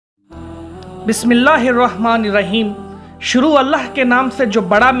बिस्मिल्लाहिर्रहमानिर्रहीम। शुरू अल्लाह के नाम से जो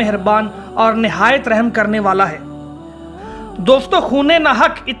बड़ा मेहरबान और निहायत रहम करने वाला है। दोस्तों, खूने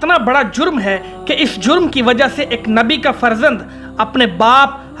नाहक इतना बड़ा जुर्म है कि इस जुर्म की वजह से एक नबी का फर्जंद अपने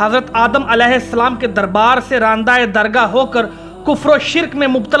बाप हज़रत आदम अलैहिस्सलाम के दरबार से रांदाए दरगाह होकर कुफ्र शिर्क में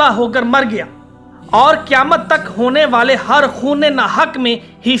मुब्तला होकर मर गया और क़यामत तक होने वाले हर खूने नाहक में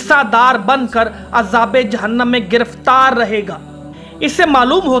हिस्सादार बनकर अज़ाबे जहन्नम में गिरफ्तार रहेगा। इससे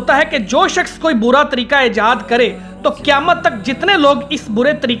मालूम होता है कि जो शख्स कोई बुरा तरीका ईजाद करे तो क़यामत तक जितने लोग इस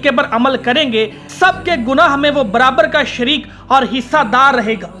बुरे तरीके पर अमल करेंगे सबके गुनाह में वो बराबर का शरीक और हिस्सादार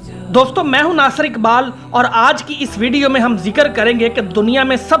रहेगा। दोस्तों, मैं हूं नासिर इकबाल और आज की इस वीडियो में हम जिक्र करेंगे कि दुनिया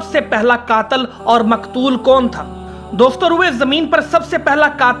में सबसे पहला कातिल और मकतूल कौन था। दोस्तों, रुए जमीन पर सबसे पहला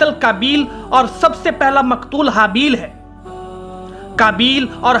कातिल काबील और सबसे पहला मकतूल हाबील है। काबील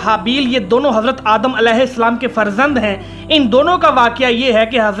और हाबील ये दोनों हजरत आदम अलैहिस्सलाम के फर्जंद हैं। इन दोनों का वाकया ये है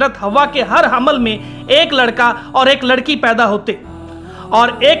कि हजरत हवा के हर हमल में एक लड़का और एक लड़की पैदा होते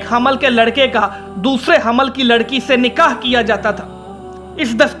और एक हमल के लड़के का दूसरे हमल की लड़की से निकाह किया जाता था।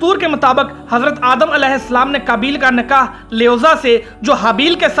 इस दस्तूर के मुताबिक हजरत आदम अलैहिस्सलाम ने काबील का निकाह लेओजा से जो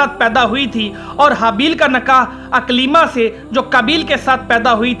हाबील के साथ पैदा हुई थी और हाबील का निकाह अकलीमा से जो काबील के साथ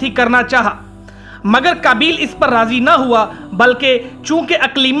पैदा हुई थी करना चाहा, मगर काबील इस पर राजी ना हुआ, बल्कि चूंकि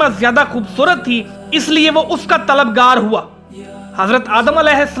अकलीमा ज्यादा खूबसूरत थी इसलिए वो उसका तलबगार हुआ। हजरत आदम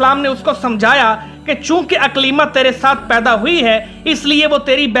अलैहिस्सलाम ने उसको समझाया कि चूंकि अकलीमा तेरे साथ पैदा हुई है इसलिए वो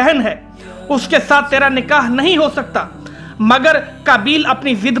तेरी बहन है, उसके साथ तेरा निकाह नहीं हो सकता। मगर काबील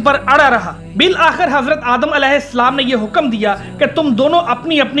अपनी जिद पर अड़ा रहा। बिल आखिर हजरत आदम अलैहिस्सलाम ने यह हुक्म दिया कि तुम दोनों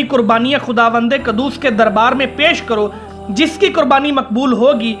अपनी अपनी कुर्बानियां खुदावंदे कदूस के दरबार में पेश करो, जिसकी कुर्बानी मकबूल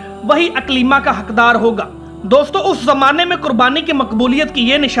होगी वही अकलीमा का हकदार होगा। दोस्तों, उस जमाने में कुर्बानी की मकबूलियत की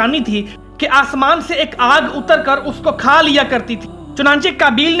यह निशानी थी कि आसमान से एक आग उतरकर उसको खा लिया करती थी। चुनांचे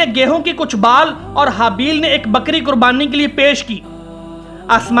काबील ने गेहूं की कुछ बाल और हाबील ने एक बकरी कुर्बानी के लिए पेश की।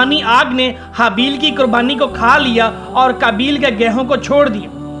 आसमानी आग ने हाबील की कुर्बानी को खा लिया और काबील के गेहूं को छोड़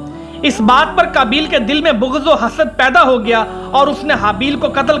दिया। इस बात पर काबील के दिल में बुग़्ज़ और हसद पैदा हो गया और उसने हाबील को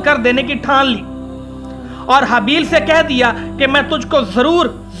कत्ल कर देने की ठान ली और हाबील से कह दिया कि मैं तुझको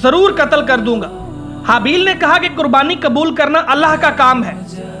जरूर कत्ल कर दूंगा। हाबील ने कहा कि कुर्बानी कबूल करना अल्लाह का काम है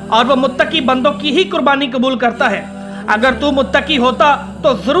और वह मुत्तकी बंदों की ही कुर्बानी कबूल करता है। अगर तू मुत्तकी होता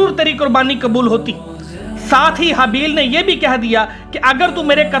तो जरूर तेरी कुर्बानी कबूल होती। साथ ही हाबील ने यह भी कह दिया कि अगर तू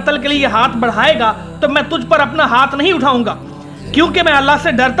मेरे कत्ल के लिए हाथ बढ़ाएगा तो मैं तुझ पर अपना हाथ नहीं उठाऊंगा, क्योंकि मैं अल्लाह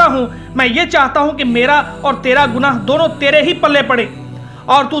से डरता हूं। मैं ये चाहता हूं कि मेरा और तेरा गुनाह दोनों तेरे ही पल्ले पड़े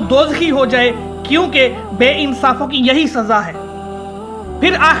और तू दोज़खी हो जाए, क्योंकि बेइंसाफों की यही सजा है।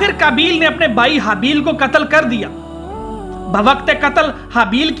 फिर आखिर काबील ने अपने भाई हाबील को कत्ल कर दिया। बवक्त कत्ल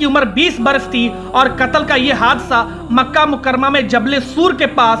हाबील की उम्र 20 बरस थी और कत्ल का यह हादसा मक्का मुकरमा में जबले सूर के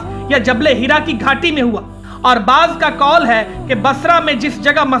पास या जबले हिरा की घाटी में हुआ और बाज का कौल है कि बसरा में जिस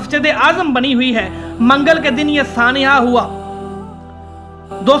जगह मस्जिद आजम बनी हुई है मंगल के दिन यह सानिया हुआ।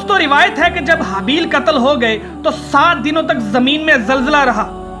 दोस्तों, रिवायत है कि जब हाबील कत्ल हो गए तो 7 दिनों तक जमीन में जलजला रहा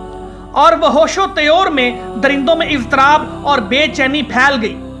और वह होशो तयोर में दरिंदों में इज़्तिराब और बेचैनी फैल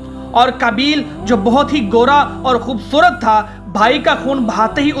गई और काबील जो बहुत ही गोरा और खूबसूरत था, भाई का खून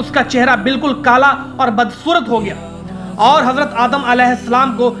बहाते ही उसका चेहरा बिल्कुल काला और बदसूरत हो गया और हजरत आदम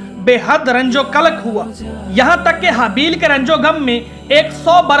अलैहिस्सलाम को बेहद रंजो कलक हुआ। यहाँ तक कि हाबील के रंजो गम में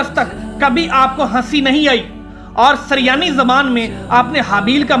 100 बरस तक कभी आपको हंसी नहीं आई और सरियानी जबान में आपने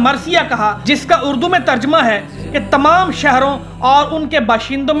हाबील का मरसिया कहा, जिसका उर्दू में तर्जमा है कि तमाम शहरों और उनके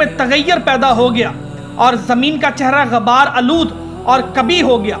बाशिंदों में तगैयर पैदा हो गया और जमीन का चेहरा गबार आलूद और कभी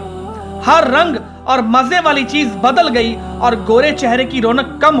हो गया। हर रंग और मजे वाली चीज बदल गई और गोरे चेहरे की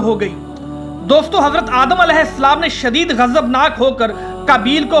रौनक कम हो गई। दोस्तों, हजरत आदम अलैहिस्सलाम ने शदीद गजबनाक होकर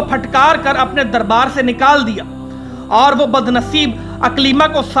काबील को फटकार कर अपने दरबार से निकाल दिया और वो बदनसीब अकलीमा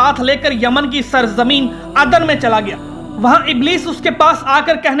को साथ लेकर यमन की सरजमीन अदन में चला गया। वहां इब्लीस उसके पास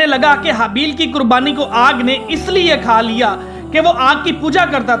आकर कहने लगा कि हाबील की कुर्बानी को आग ने इसलिए खा लिया कि वो आग की पूजा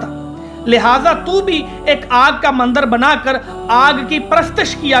करता था, लिहाजा तू भी एक आग का मंदिर बनाकर आग की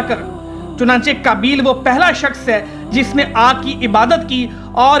परस्तिश किया कर। चुनांचे काबील वो पहला शख्स है जिसने आग की इबादत की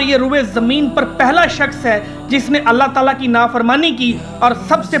और ये रुए जमीन पर पहला शख्स है जिसने अल्लाह ताला की नाफरमानी की और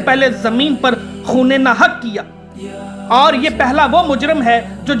सबसे पहले जमीन पर खूने नाहक किया और ये पहला वो मुजरिम है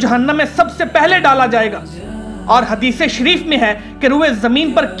जो जहन्नम में सबसे पहले डाला जाएगा। और हदीस शरीफ में है कि रुए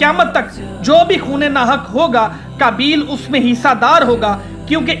जमीन पर क़यामत तक जो भी खूने नाहक होगा काबील उसमें हिस्सादार होगा,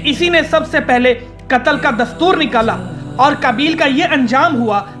 क्योंकि इसी ने सबसे पहले कत्ल का दस्तूर निकाला और काबील का यह अंजाम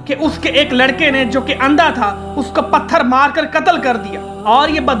हुआ कि उसके एक लड़के ने जो कि अंधा था उसको पत्थर मारकर कत्ल कर दिया और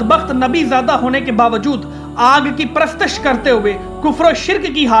ये बदबख्त नबी ज़्यादा होने के बावजूद आग की परस्तश करते हुए कुफ्र और शिर्क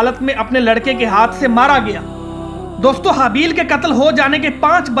की हालत में अपने लड़के के हाथ से मारा गया। दोस्तों, हाबील के कत्ल हो जाने के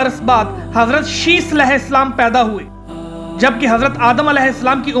 5 बरस बाद हजरत शीस अलैहिस्सलाम पैदा हुए, जबकि हजरत आदम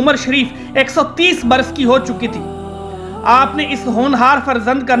अलैहिस्सलाम की उम्र शरीफ 130 बरस की हो चुकी थी। आपने इस होनहार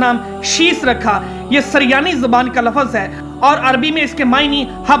फर्जंद का नाम शीस रखा। यह सरयानी जुबान का लफ्ज है और अरबी में इसके मायनी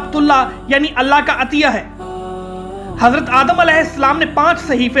हब्तुल्लाह यानी अल्लाह का अतिया है। हजरत आदम अलैहिस्सलाम ने 5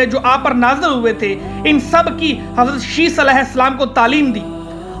 सहीफे जो आप पर नाज़िल हुए थे, इन सब की हजरत शीस अलैहिस्सलाम को तालीम दी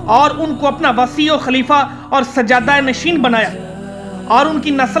और उनको अपना वसी और खलीफा और सजादा नशीन बनाया और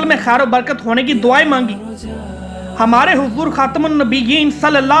उनकी नस्ल में खैर बरकत होने की दुआएं मांगी। हमारे हुजूर खातमुन नबीयीन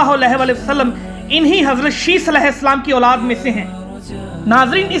सल्लल्लाहु अलैहि वसल्लम इन्हीं हजरत शीस अलैहिस्सलाम की औलाद में से हैं।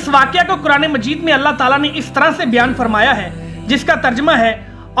 नाज़रीन, इस वाक़या को कुरान मजीद में अल्लाह ताला ने इस तरह से बयान फरमाया है, जिसका तर्जुमा है,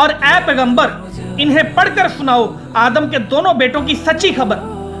 और ए पैगंबर, इन्हें पढ़कर सुनाओ आदम के दोनों बेटों की सच्ची खबर।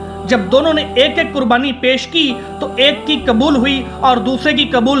 जब दोनों ने एक एक कुर्बानी पेश की तो एक की कबूल हुई और दूसरे की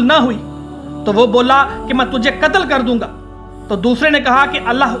कबूल ना हुई। तो वो बोला कि मैं तुझे कत्ल कर दूंगा। तो दूसरे ने कहा कि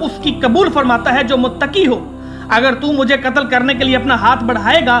अल्लाह उसकी कबूल फरमाता है जो मुत्तकी हो। अगर तू मुझे कत्ल करने के लिए अपना हाथ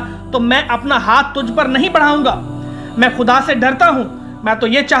बढ़ाएगा तो मैं अपना हाथ तुझ पर नहीं बढ़ाऊंगा। मैं खुदा से डरता हूं। मैं तो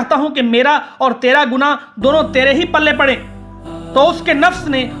ये चाहता हूं कि मेरा और तेरा गुनाह दोनों तेरे ही पल्ले पड़े। तो उसके नफ्स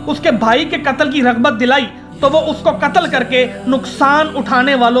ने उसके भाई के कत्ल की रग़बत दिलाई तो वो उसको कत्ल करके नुकसान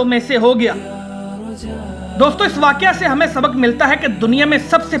उठाने वालों में से हो गया। दोस्तों, इस वाक़या से हमें सबक मिलता है कि दुनिया में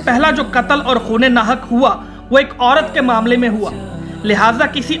सबसे पहला जो कत्ल और खून नाहक हुआ वो एक औरत के मामले में हुआ। लिहाजा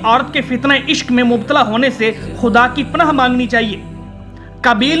किसी औरत के फितने इश्क में मुब्तला होने से खुदा की पनाह मांगनी चाहिए।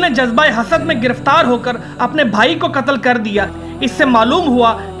 कबील ने जज्बा हसद में गिरफ्तार होकर अपने भाई को कत्ल कर दिया। इससे मालूम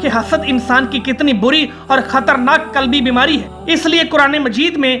हुआ कि हसद इंसान की कितनी बुरी और खतरनाक कल्बी बीमारी है। इसलिए कुरान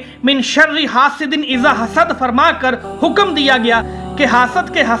मजीद में मिन शर्रि हासिदिन इज़ा हसद फरमा कर हुक्म दिया गया कि हासद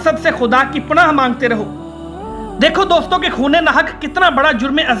के हसद से खुदा की पनाह मांगते रहो। देखो दोस्तों कि खून नाहक कितना बड़ा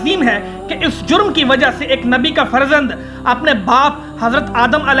जुर्म अजीम है कि इस जुर्म की वजह से एक नबी का फर्जंद अपने बाप हजरत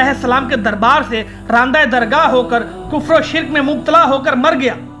आदम अलैहिस्सलाम के दरबार से रांदा दरगाह होकर कुफ्र और शिर्क में मुब्तला होकर मर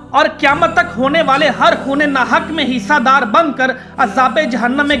गया और क़यामत तक होने वाले हर खून नाहक में हिस्सादार बनकर अज़ाब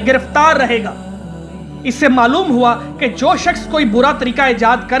जहन्नम में गिरफ्तार रहेगा। इससे मालूम हुआ कि जो शख्स कोई बुरा तरीका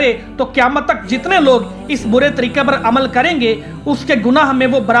ईजाद करे तो क़यामत तक जितने लोग इस बुरे तरीके पर अमल करेंगे उसके गुनाह में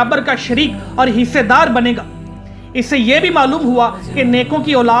वो बराबर का शरीक और हिस्सेदार बनेगा। इससे यह भी मालूम हुआ कि नेकों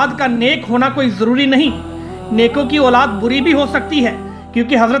की औलाद का नेक होना कोई ज़रूरी नहीं। नेकों की औलाद बुरी भी हो सकती है,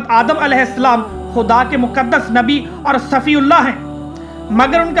 क्योंकि हज़रत आदम अलैहिस्सलाम खुदा के मुक़द्दस नबी और सफ़ीउल्लाह हैं।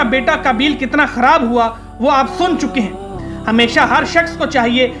 मगर उनका बेटा कबील कितना ख़राब हुआ वो आप सुन चुके हैं। हमेशा हर शख्स को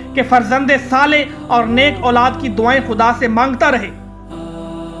चाहिए कि फ़र्जंद साले और नेक औलाद की दुआएं खुदा से मांगता रहे।